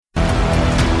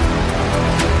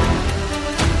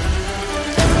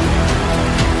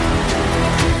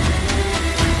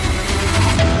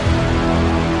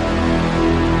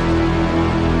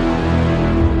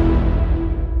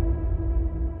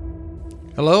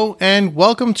Hello, and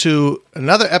welcome to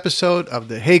another episode of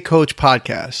the Hey Coach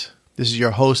podcast. This is your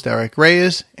host, Eric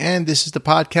Reyes, and this is the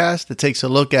podcast that takes a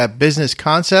look at business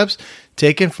concepts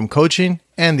taken from coaching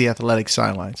and the athletic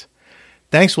sidelines.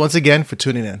 Thanks once again for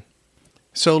tuning in.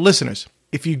 So, listeners,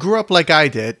 if you grew up like I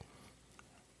did,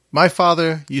 my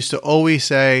father used to always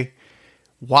say,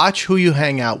 watch who you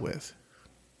hang out with.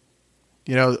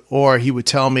 Or he would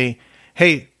tell me,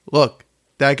 hey, look,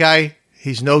 that guy,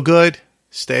 he's no good.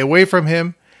 Stay away from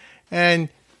him. And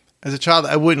as a child,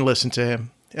 I wouldn't listen to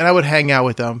him. And I would hang out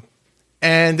with him.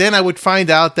 And then I would find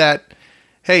out that,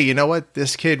 hey, you know what?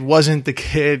 This kid wasn't the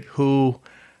kid who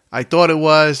I thought it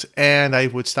was. And I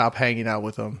would stop hanging out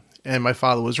with him. And my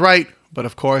father was right. But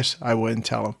of course, I wouldn't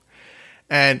tell him.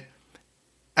 And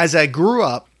as I grew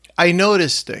up, I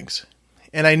noticed things.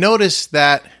 And I noticed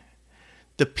that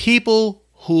the people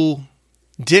who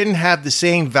didn't have the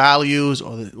same values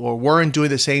or weren't doing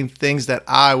the same things that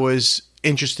I was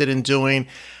interested in doing,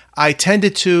 I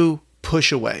tended to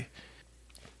push away.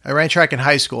 I ran track in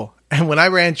high school. And when I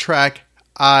ran track,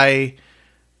 I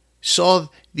saw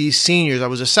these seniors. I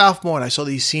was a sophomore and I saw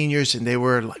these seniors and they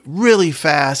were like really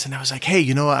fast. And I was like, hey,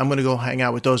 you know what? I'm going to go hang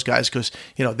out with those guys because,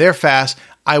 they're fast.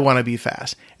 I want to be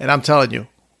fast. And I'm telling you,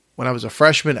 when I was a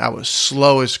freshman, I was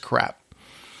slow as crap.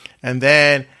 And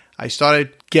then I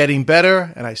started getting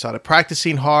better and I started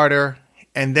practicing harder.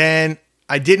 And then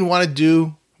I didn't want to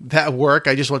do that work.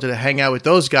 I just wanted to hang out with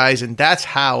those guys. And that's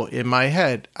how, in my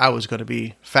head, I was going to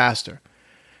be faster.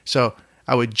 So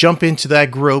I would jump into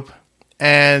that group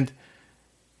and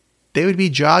they would be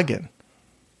jogging.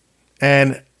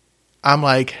 And I'm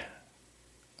like,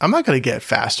 I'm not going to get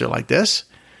faster like this.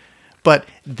 But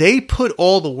they put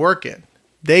all the work in.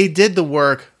 They did the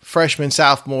work freshman,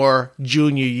 sophomore,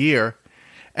 junior year.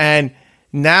 And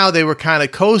now they were kind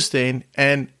of coasting,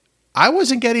 and I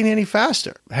wasn't getting any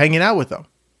faster hanging out with them.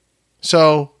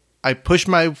 So I pushed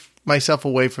myself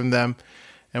away from them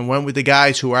and went with the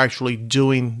guys who were actually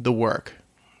doing the work.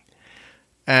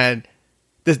 And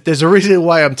there's a reason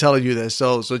why I'm telling you this,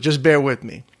 so just bear with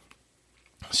me.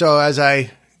 So as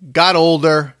I got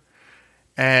older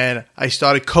and I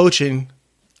started coaching,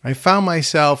 I found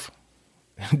myself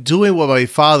doing what my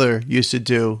father used to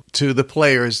do to the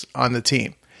players on the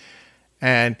team.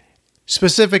 And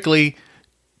specifically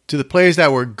to the players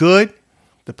that were good,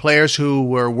 the players who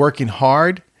were working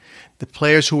hard, the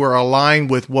players who were aligned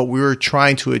with what we were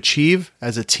trying to achieve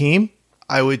as a team,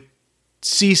 I would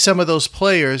see some of those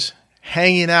players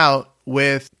hanging out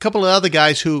with a couple of other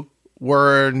guys who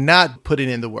were not putting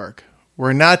in the work,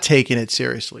 were not taking it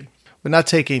seriously, were not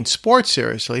taking sports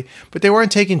seriously, but they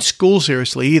weren't taking school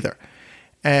seriously either.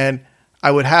 And I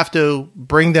would have to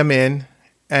bring them in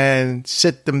and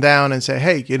sit them down and say,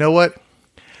 hey, you know what?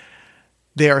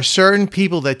 There are certain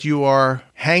people that you are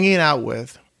hanging out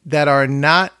with that are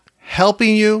not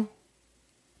helping you,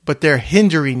 but they're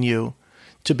hindering you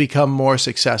to become more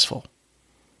successful.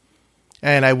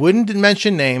 And I wouldn't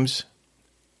mention names,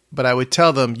 but I would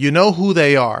tell them, you know who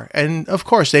they are. And of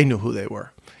course, they knew who they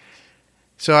were.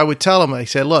 So I would tell them, I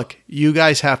said, look, you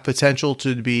guys have potential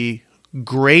to be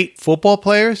great football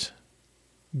players,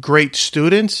 great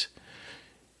students.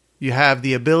 You have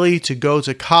the ability to go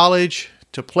to college,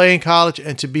 to play in college,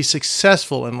 and to be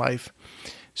successful in life.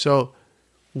 So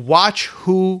watch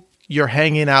who you're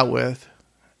hanging out with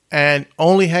and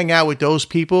only hang out with those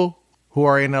people who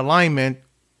are in alignment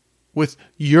with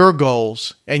your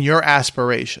goals and your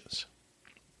aspirations.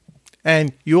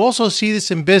 And you also see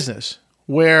this in business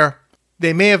where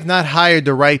they may have not hired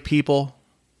the right people,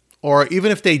 or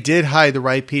even if they did hire the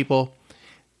right people,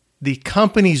 the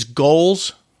company's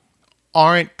goals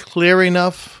aren't clear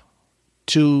enough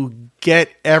to get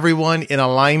everyone in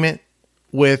alignment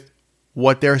with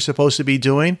what they're supposed to be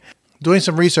doing. Doing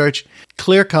some research,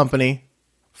 Clear Company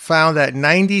found that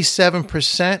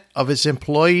 97% of its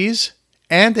employees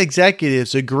and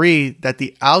executives agree that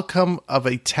the outcome of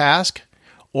a task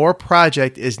or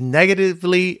project is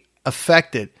negatively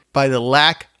affected by the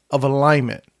lack of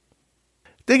alignment.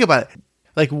 Think about it.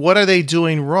 Like, what are they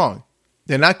doing wrong?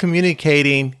 They're not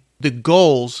communicating the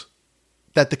goals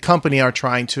that the company are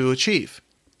trying to achieve.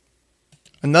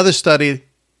 Another study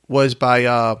was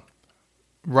by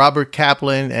Robert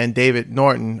Kaplan and David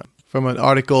Norton from an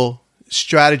article,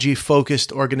 Strategy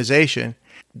Focused Organization.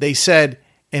 They said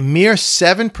a mere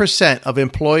 7% of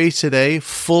employees today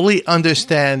fully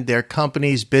understand their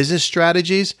company's business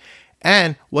strategies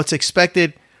and what's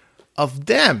expected of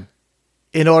them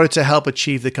in order to help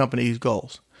achieve the company's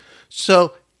goals.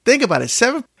 So think about it.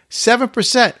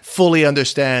 7% fully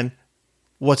understand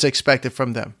what's expected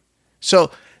from them.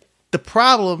 So the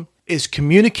problem is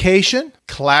communication,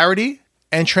 clarity,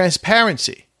 and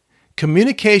transparency.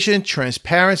 Communication,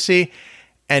 transparency,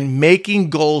 and making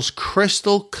goals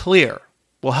crystal clear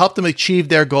will help them achieve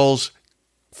their goals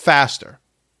faster.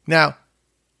 Now,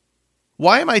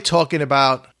 why am I talking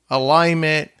about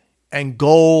alignment and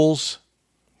goals?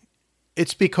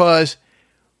 It's because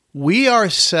we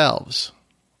ourselves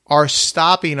are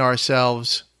stopping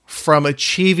ourselves from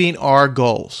achieving our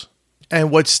goals. And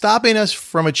what's stopping us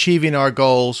from achieving our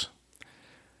goals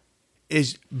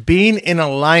is being in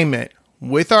alignment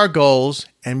with our goals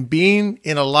and being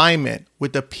in alignment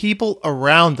with the people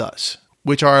around us,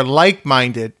 which are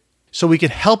like-minded, so we can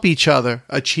help each other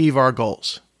achieve our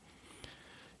goals.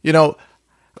 You know,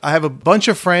 I have a bunch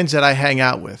of friends that I hang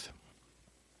out with,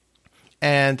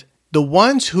 and the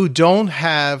ones who don't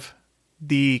have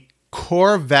the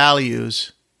core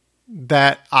values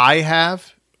that I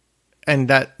have and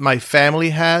that my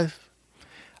family has,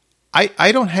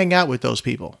 I don't hang out with those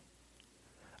people.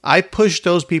 I push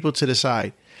those people to the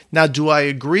side. Now, do I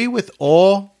agree with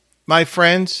all my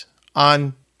friends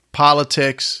on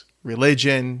politics,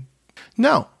 religion?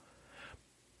 No.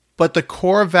 But the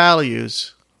core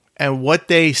values and what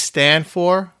they stand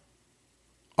for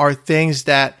are things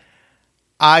that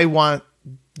I want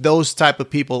those type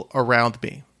of people around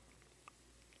me.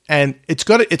 And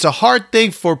it's a hard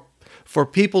thing for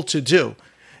people to do.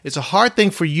 It's a hard thing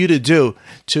for you to do,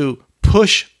 to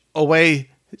push away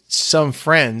some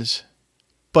friends,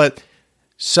 but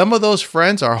some of those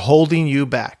friends are holding you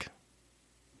back.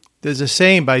 There's a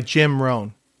saying by Jim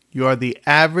Rohn: you are the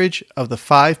average of the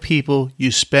 5 people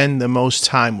you spend the most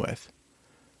time with.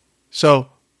 So,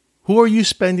 who are you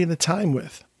spending the time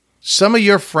with? Some of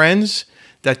your friends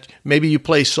that maybe you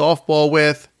play softball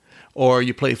with or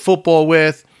you play football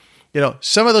with,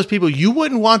 some of those people, you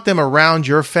wouldn't want them around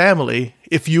your family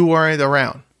if you weren't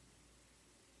around.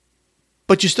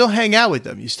 But you still hang out with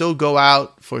them. You still go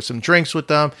out for some drinks with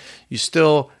them. You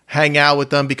still hang out with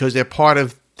them because they're part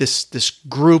of this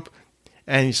group.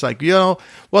 And it's like, well,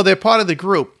 they're part of the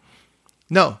group.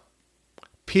 No.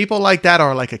 People like that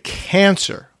are like a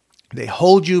cancer. They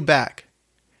hold you back.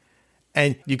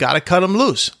 And you got to cut them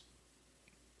loose.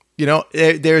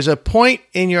 There's a point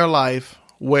in your life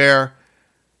where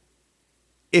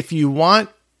if you want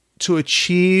to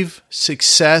achieve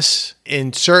success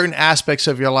in certain aspects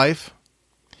of your life,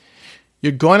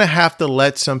 you're going to have to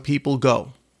let some people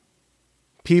go.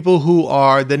 People who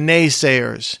are the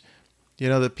naysayers,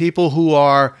 the people who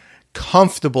are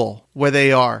comfortable where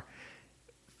they are,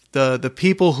 the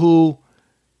people who,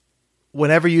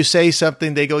 whenever you say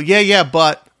something, they go, yeah,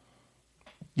 but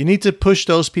you need to push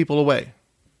those people away.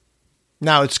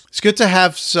 Now, it's good to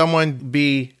have someone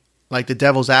be like the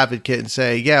devil's advocate and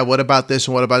say, yeah, what about this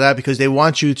and what about that? Because they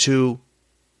want you to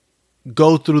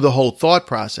go through the whole thought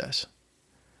process.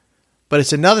 But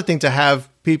it's another thing to have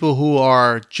people who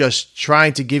are just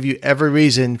trying to give you every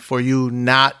reason for you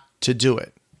not to do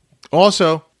it.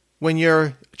 Also, when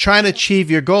you're trying to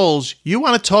achieve your goals, you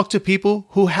want to talk to people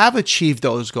who have achieved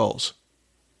those goals.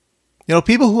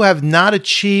 People who have not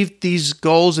achieved these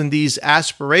goals and these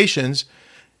aspirations,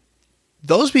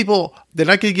 those people, they're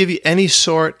not going to give you any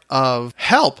sort of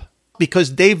help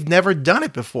because they've never done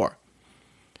it before.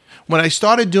 When I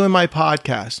started doing my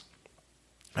podcast,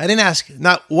 I didn't ask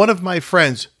not one of my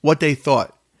friends what they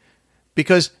thought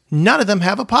because none of them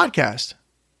have a podcast.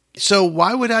 So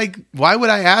why would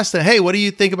I ask them, hey, what do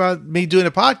you think about me doing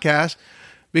a podcast?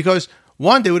 Because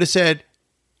one, they would have said,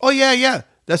 oh, yeah,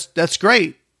 that's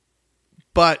great.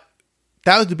 But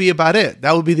that would be about it.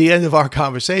 That would be the end of our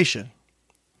conversation.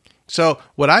 So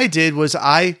what I did was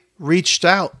I reached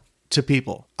out to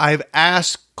people. I've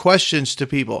asked questions to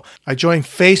people. I joined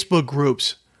Facebook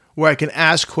groups where I can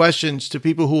ask questions to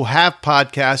people who have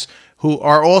podcasts who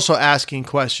are also asking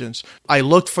questions. I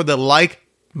looked for the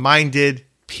like-minded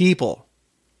people.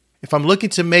 If I'm looking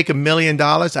to make $1 million,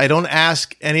 I don't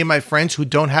ask any of my friends who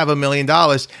don't have $1 million,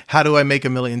 how do I make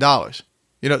 $1 million?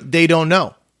 They don't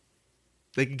know.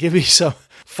 They can give me some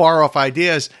far-off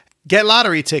ideas. Get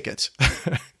lottery tickets.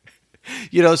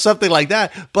 Something like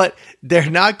that. But they're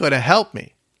not going to help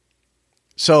me.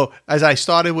 So as I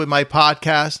started with my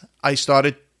podcast, I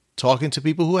started talking to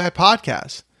people who had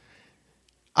podcasts.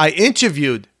 I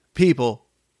interviewed people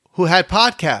who had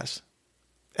podcasts.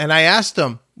 And I asked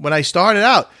them when I started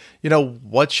out,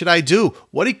 what should I do?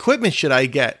 What equipment should I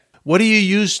get? What do you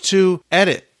use to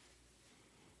edit?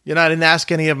 I didn't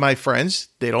ask any of my friends.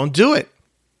 They don't do it.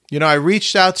 I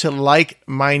reached out to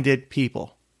like-minded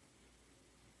people.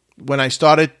 When I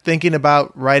started thinking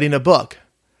about writing a book,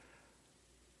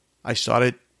 I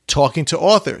started talking to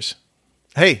authors.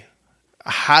 Hey,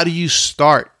 how do you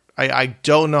start? I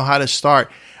don't know how to start.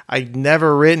 I've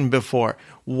never written before.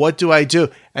 What do I do?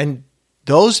 And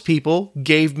those people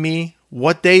gave me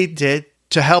what they did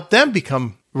to help them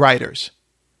become writers,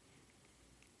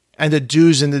 and the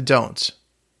do's and the don'ts.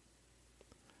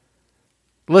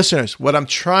 Listeners, what I'm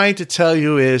trying to tell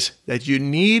you is that you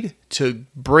need to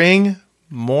bring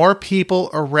more people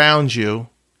around you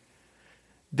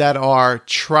that are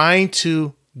trying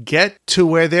to get to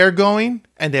where they're going,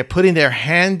 and they're putting their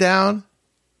hand down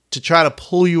to try to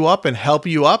pull you up and help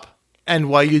you up. And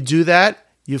while you do that,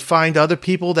 you find other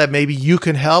people that maybe you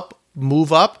can help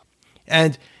move up.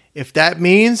 And if that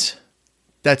means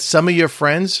that some of your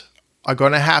friends are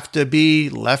going to have to be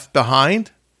left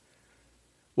behind,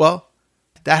 well,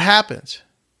 that happens.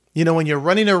 You know, when you're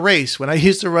running a race, when I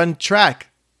used to run track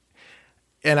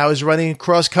and I was running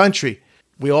cross country,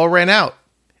 we all ran out.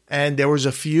 And there was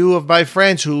a few of my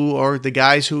friends who are the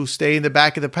guys who stay in the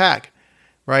back of the pack,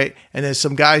 right? And there's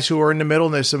some guys who are in the middle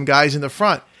and there's some guys in the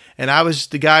front. And I was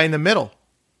the guy in the middle.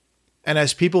 And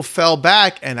as people fell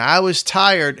back and I was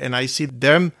tired and I see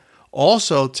them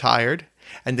also tired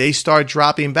and they start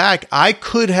dropping back, I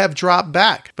could have dropped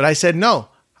back. But I said, no,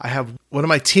 I have one of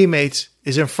my teammates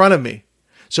is in front of me.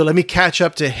 So let me catch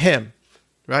up to him,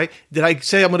 right? Did I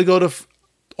say I'm going to go to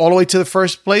all the way to the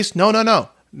first place? No.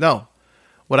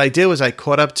 What I did was I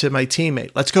caught up to my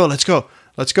teammate. Let's go.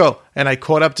 And I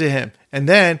caught up to him. And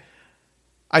then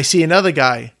I see another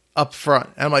guy up front.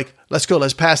 And I'm like, let's go.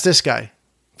 Let's pass this guy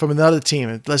from another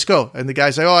team. Let's go. And the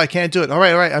guy's like, oh, I can't do it. All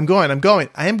right. I'm going.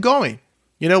 I am going.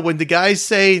 You know, when the guys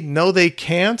say, no, they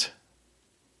can't,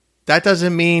 that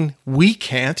doesn't mean we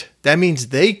can't. That means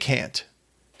they can't.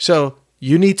 So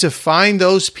you need to find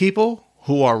those people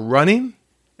who are running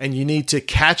and you need to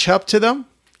catch up to them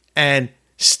and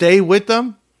stay with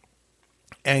them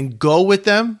and go with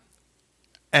them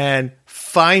and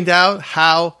find out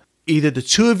how either the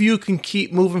two of you can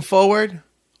keep moving forward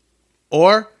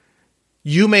or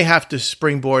you may have to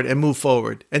springboard and move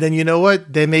forward. And then you know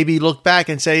what? They maybe look back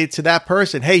and say to that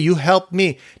person, hey, you helped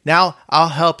me. Now I'll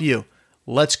help you.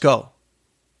 Let's go.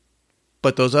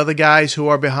 But those other guys who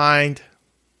are behind,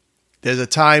 there's a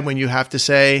time when you have to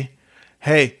say,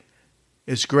 hey,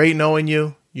 it's great knowing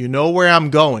you. You know where I'm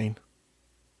going.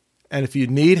 And if you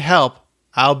need help,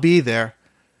 I'll be there.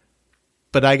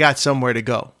 But I got somewhere to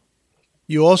go.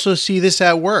 You also see this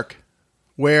at work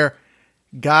where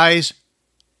guys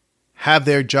have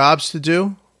their jobs to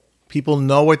do. People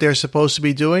know what they're supposed to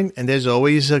be doing. And there's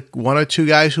always one or two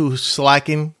guys who are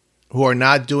slacking, who are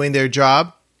not doing their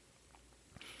job.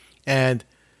 And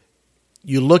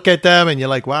you look at them and you're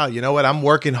like, wow, you know what? I'm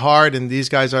working hard and these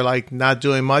guys are like not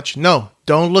doing much. No,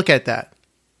 don't look at that.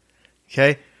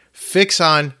 Okay? Fix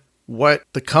on what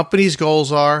the company's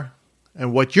goals are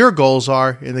and what your goals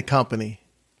are in the company.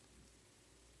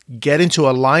 Get into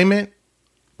alignment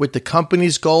with the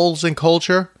company's goals and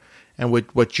culture and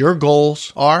with what your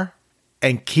goals are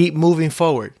and keep moving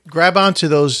forward. Grab onto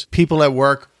those people at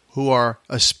work who are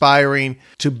aspiring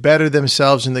to better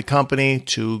themselves in the company,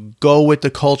 to go with the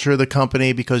culture of the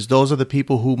company, because those are the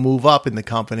people who move up in the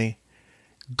company.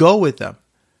 Go with them.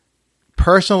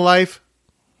 Personal life,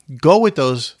 go with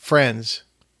those friends.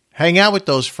 Hang out with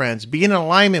those friends. Be in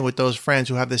alignment with those friends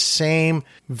who have the same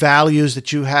values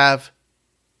that you have.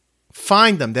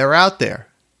 Find them. They're out there.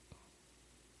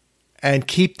 And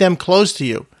keep them close to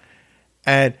you.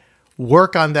 And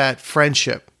work on that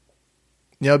friendship.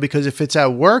 You know, because if it's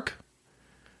at work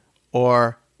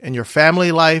or in your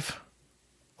family life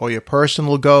or your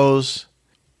personal goals,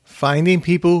 finding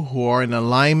people who are in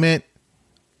alignment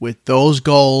with those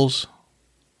goals,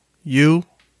 you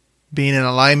being in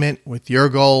alignment with your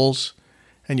goals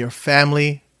and your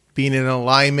family being in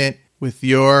alignment with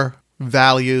your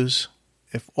values,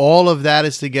 if all of that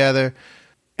is together,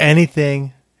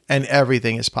 anything and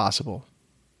everything is possible.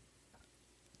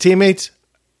 Teammates,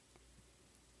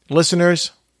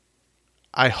 listeners,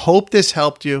 I hope this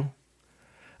helped you.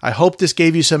 I hope this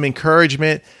gave you some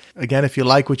encouragement. Again, if you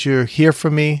like what you hear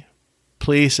from me,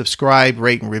 please subscribe,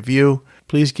 rate, and review.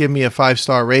 Please give me a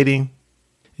 5-star rating.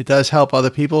 It does help other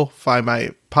people find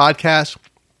my podcast.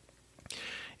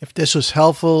 If this was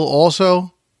helpful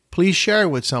also, please share it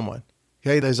with someone.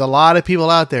 Okay, there's a lot of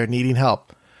people out there needing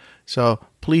help. So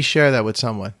please share that with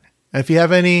someone. And if you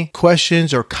have any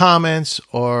questions or comments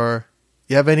or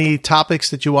you have any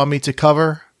topics that you want me to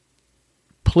cover,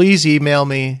 please email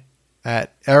me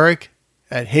at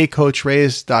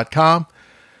eric@heycoachreyes.com.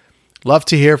 Love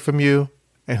to hear from you.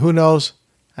 And who knows,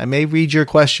 I may read your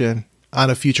question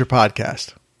on a future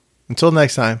podcast. Until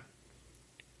next time,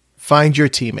 find your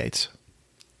teammates.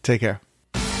 Take care.